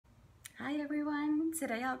Hi everyone!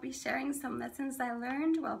 Today I'll be sharing some lessons I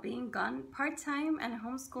learned while being gone part-time and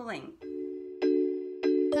homeschooling.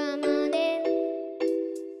 Come on in,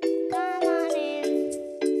 come on in,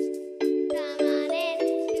 come on in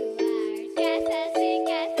to our Casa Sweet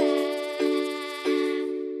Casa.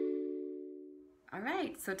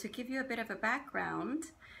 Alright, so to give you a bit of a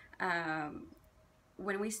background,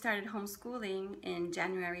 when we started homeschooling in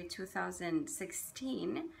January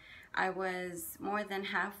 2016, I was more than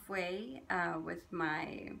halfway with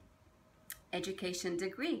my education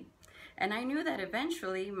degree. And I knew that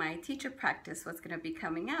eventually my teacher practice was going to be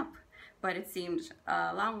coming up, but it seemed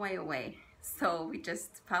a long way away. So we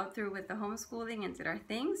just plowed through with the homeschooling and did our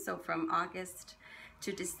thing. So from August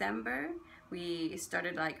to December, we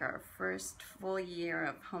started like our first full year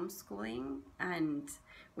of homeschooling, and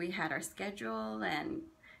we had our schedule and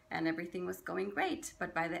everything was going great.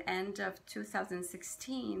 But by the end of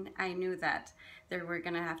 2016, I knew that there were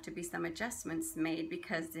going to have to be some adjustments made,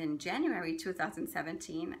 because in January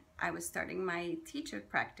 2017, I was starting my teacher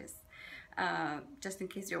practice. Just in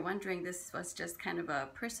case you're wondering, this was just kind of a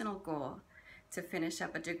personal goal to finish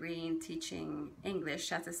up a degree in teaching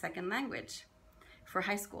English as a second language. For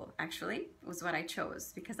high school, actually, was what I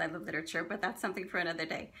chose because I love literature, but that's something for another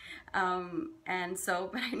day. But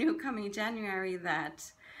I knew coming January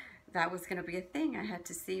that was going to be a thing. I had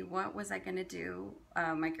to see what was I going to do.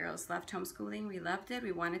 My girls loved homeschooling. We loved it.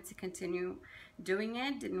 We wanted to continue doing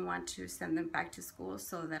it. Didn't want to send them back to school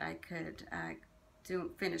so that I could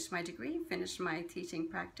finish my degree, finish my teaching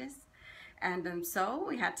practice. And so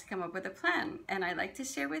we had to come up with a plan. And I'd like to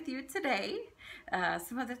share with you today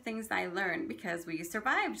some of the things I learned, because we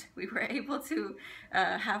survived. We were able to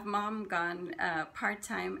have mom gone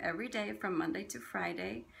part-time every day from Monday to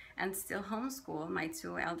Friday and still homeschool my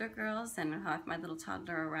two elder girls and have my little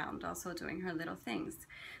toddler around also doing her little things.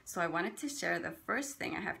 So I wanted to share, the first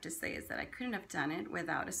thing I have to say is that I couldn't have done it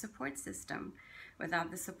without a support system.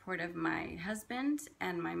 Without the support of my husband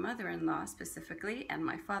and my mother-in-law specifically, and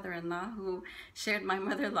my father-in-law who shared my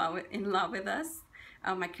mother-in-law with us,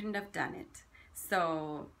 I couldn't have done it.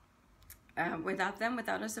 So without them,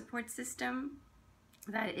 without a support system,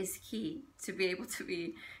 that is key to be able to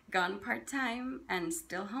be gone part-time and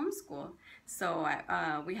still homeschool. So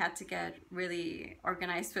we had to get really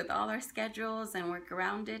organized with all our schedules and work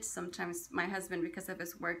around it. Sometimes my husband, because of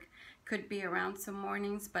his work, could be around some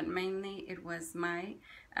mornings, but mainly it was my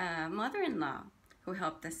mother-in-law who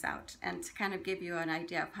helped us out. And to kind of give you an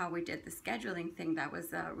idea of how we did the scheduling thing, that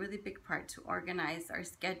was a really big part, to organize our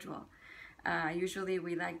schedule. Usually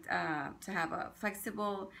we like to have a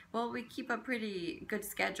flexible, well, we keep a pretty good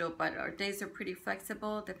schedule, but our days are pretty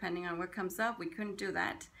flexible depending on what comes up. We couldn't do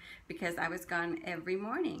that because I was gone every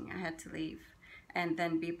morning. I had to leave and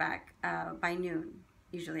then be back by noon.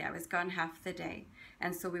 Usually I was gone half the day.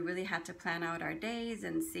 And so we really had to plan out our days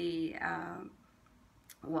and see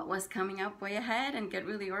what was coming up way ahead and get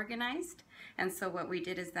really organized. And so what we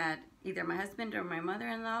did is that either my husband or my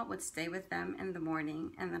mother-in-law would stay with them in the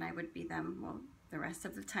morning, and then I would be them, well, the rest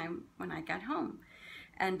of the time when I got home.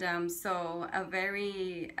 And I'd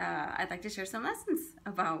like to share some lessons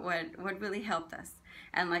about what really helped us.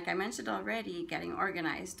 And like I mentioned already, getting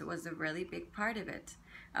organized was a really big part of it.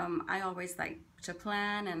 I always like to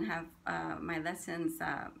plan and have my lessons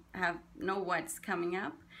know what's coming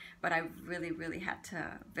up, but I really had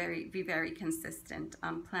to be very consistent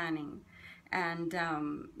on planning and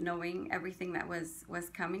knowing everything that was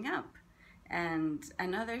coming up. And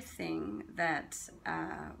another thing that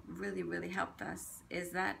really helped us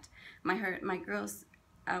is that my girls,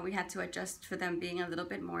 we had to adjust for them being a little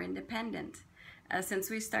bit more independent. Since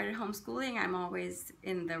we started homeschooling, I'm always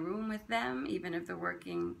in the room with them, even if they're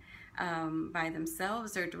working by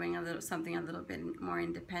themselves or doing something a little bit more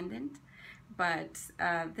independent. But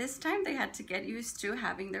this time they had to get used to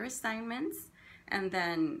having their assignments, and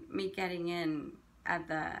then me getting in at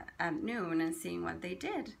noon and seeing what they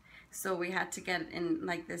did. So we had to get in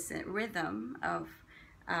like this rhythm of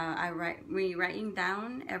writing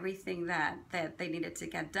down everything that they needed to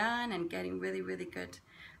get done, and getting really good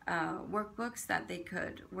workbooks that they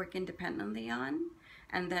could work independently on.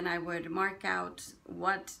 And then I would mark out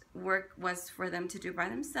what work was for them to do by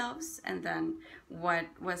themselves, and then what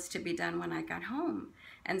was to be done when I got home.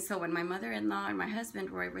 And so when my mother-in-law and my husband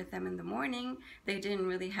were with them in the morning, they didn't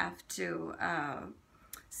really have to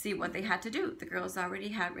see what they had to do. The girls already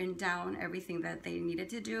had written down everything that they needed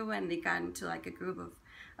to do, and they got into like a group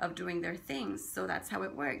of doing their things. So that's how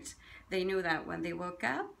it worked. They knew that when they woke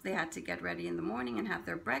up, they had to get ready in the morning and have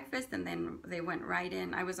their breakfast, and then they went right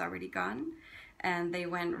in. I was already gone, and they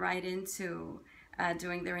went right into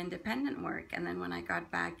doing their independent work. And then when I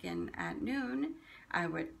got back in at noon, I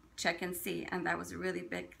would check and see. And that was a really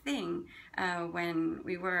big thing when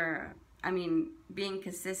we were, being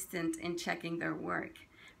consistent in checking their work,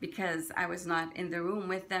 because I was not in the room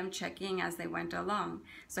with them checking as they went along.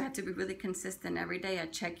 So I had to be really consistent every day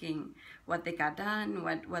at checking what they got done,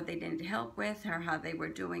 what they needed help with, or how they were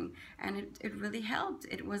doing. And it really helped.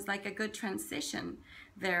 It was like a good transition.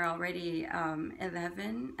 They're already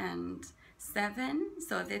 11 and 7,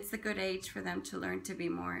 so it's a good age for them to learn to be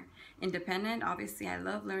more independent. Obviously, I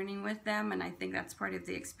love learning with them, and I think that's part of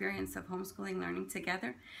the experience of homeschooling, learning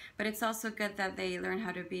together. But it's also good that they learn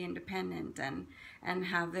how to be independent and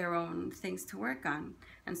have their own things to work on.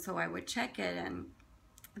 And so I would check it, and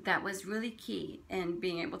that was really key in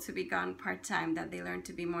being able to be gone part-time, that they learned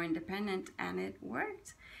to be more independent, and it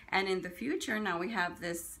worked. And in the future, now we have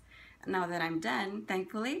this, now that I'm done,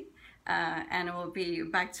 thankfully, and we'll be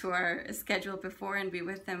back to our schedule before and be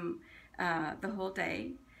with them the whole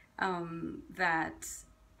day, that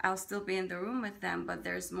I'll still be in the room with them, but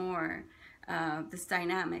there's more this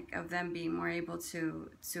dynamic of them being more able to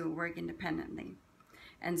work independently.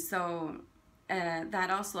 And so that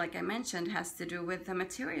also, like I mentioned, has to do with the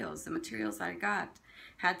materials. The materials I got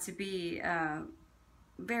had to be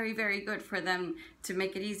very, very good for them to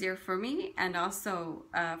make it easier for me, and also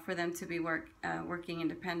for them to be working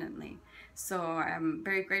independently. So I'm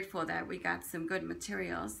very grateful that we got some good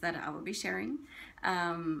materials that I will be sharing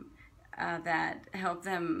that help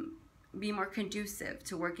them be more conducive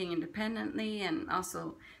to working independently and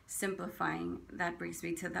also simplifying. That brings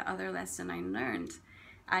me to the other lesson I learned.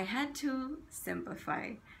 I had to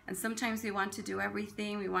simplify. And sometimes we want to do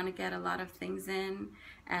everything, we want to get a lot of things in,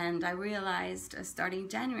 and I realized starting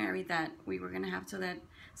January that we were going to have to let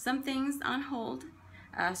some things on hold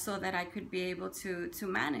so that I could be able to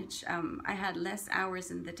manage. I had less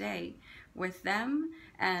hours in the day with them,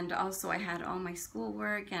 and also I had all my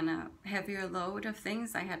schoolwork and a heavier load of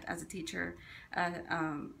things. I had, as a teacher,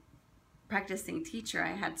 practicing teacher,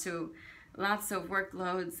 I had to lots of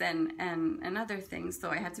workloads and other things, so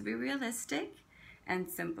I had to be realistic and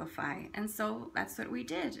simplify. And so that's what we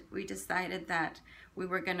did. We decided that we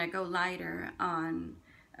were going to go lighter on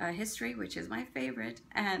history, which is my favorite,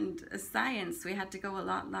 and science. We had to go a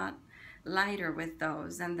lot lighter with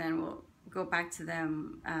those, and then we'll go back to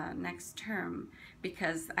them next term,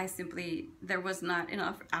 because there was not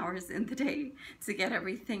enough hours in the day to get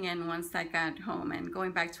everything in once I got home. And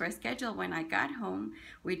going back to our schedule, when I got home,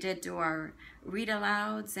 we did do our read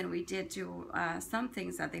alouds, and we did do some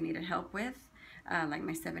things that they needed help with. Like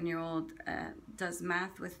my 7-year-old does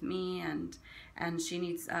math with me, and she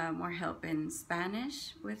needs more help in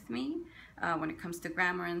Spanish with me. When it comes to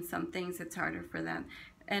grammar and some things, it's harder for them.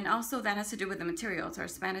 And also that has to do with the materials. Our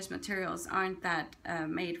Spanish materials aren't that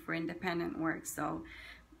made for independent work. So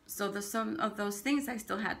some of those things I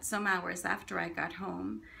still had some hours after I got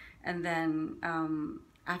home. And then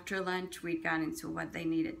after lunch, we got into what they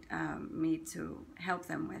needed me to help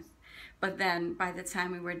them with. But then by the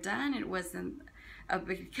time we were done, it wasn't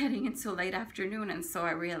getting into late afternoon. And so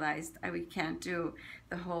I realized we can't do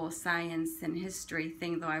the whole science and history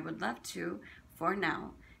thing, though I would love to for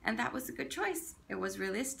now. And that was a good choice. It was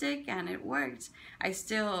realistic and it worked. I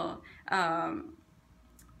still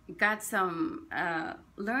got some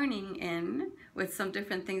learning in with some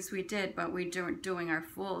different things we did, but we weren't doing our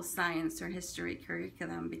full science or history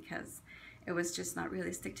curriculum because it was just not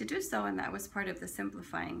realistic to do so, and that was part of the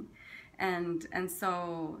simplifying. And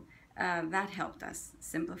so that helped us,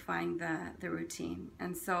 simplifying the routine.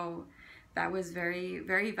 And so that was very,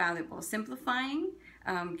 very valuable. Simplifying,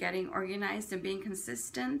 getting organized and being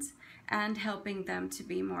consistent, and helping them to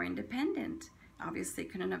be more independent. Obviously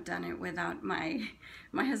couldn't have done it without my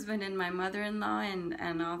husband and my mother-in-law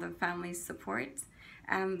and all the family support.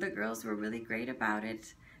 And the girls were really great about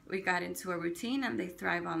it. We got into a routine and they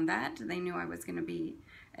thrive on that. They knew I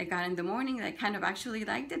got in the morning. They kind of actually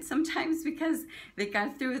liked it sometimes because they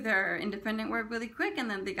got through their independent work really quick, and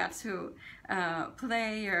then they got to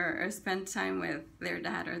play or spend time with their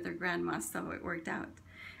dad or their grandma, so it worked out.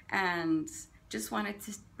 And just wanted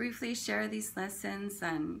to briefly share these lessons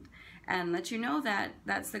and let you know that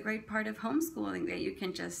that's the great part of homeschooling, that you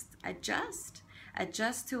can just adjust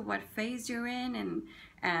to what phase you're in.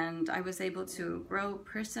 And I was able to grow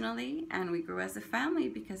personally, and we grew as a family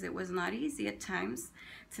because it was not easy at times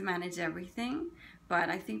to manage everything. But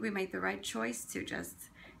I think we made the right choice to just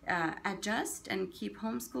adjust and keep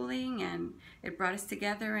homeschooling, and it brought us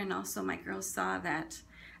together. And also my girls saw that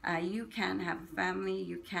you can have a family,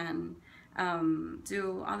 you can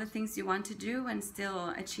do all the things you want to do and still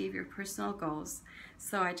achieve your personal goals.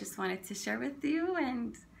 So I just wanted to share with you,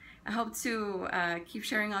 and I hope to keep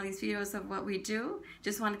sharing all these videos of what we do.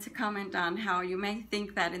 Just wanted to comment on how you may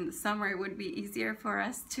think that in the summer it would be easier for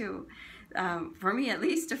us to, for me at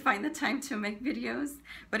least, to find the time to make videos.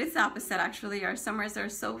 But it's the opposite actually. Our summers are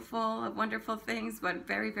so full of wonderful things, but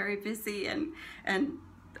very, very busy, and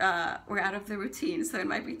we're out of the routine, so it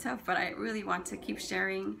might be tough, but I really want to keep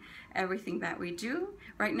sharing everything that we do.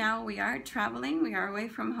 Right now we are traveling, we are away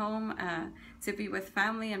from home to be with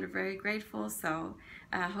family, and we're very grateful, so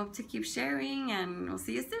I hope to keep sharing, and we'll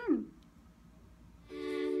see you soon.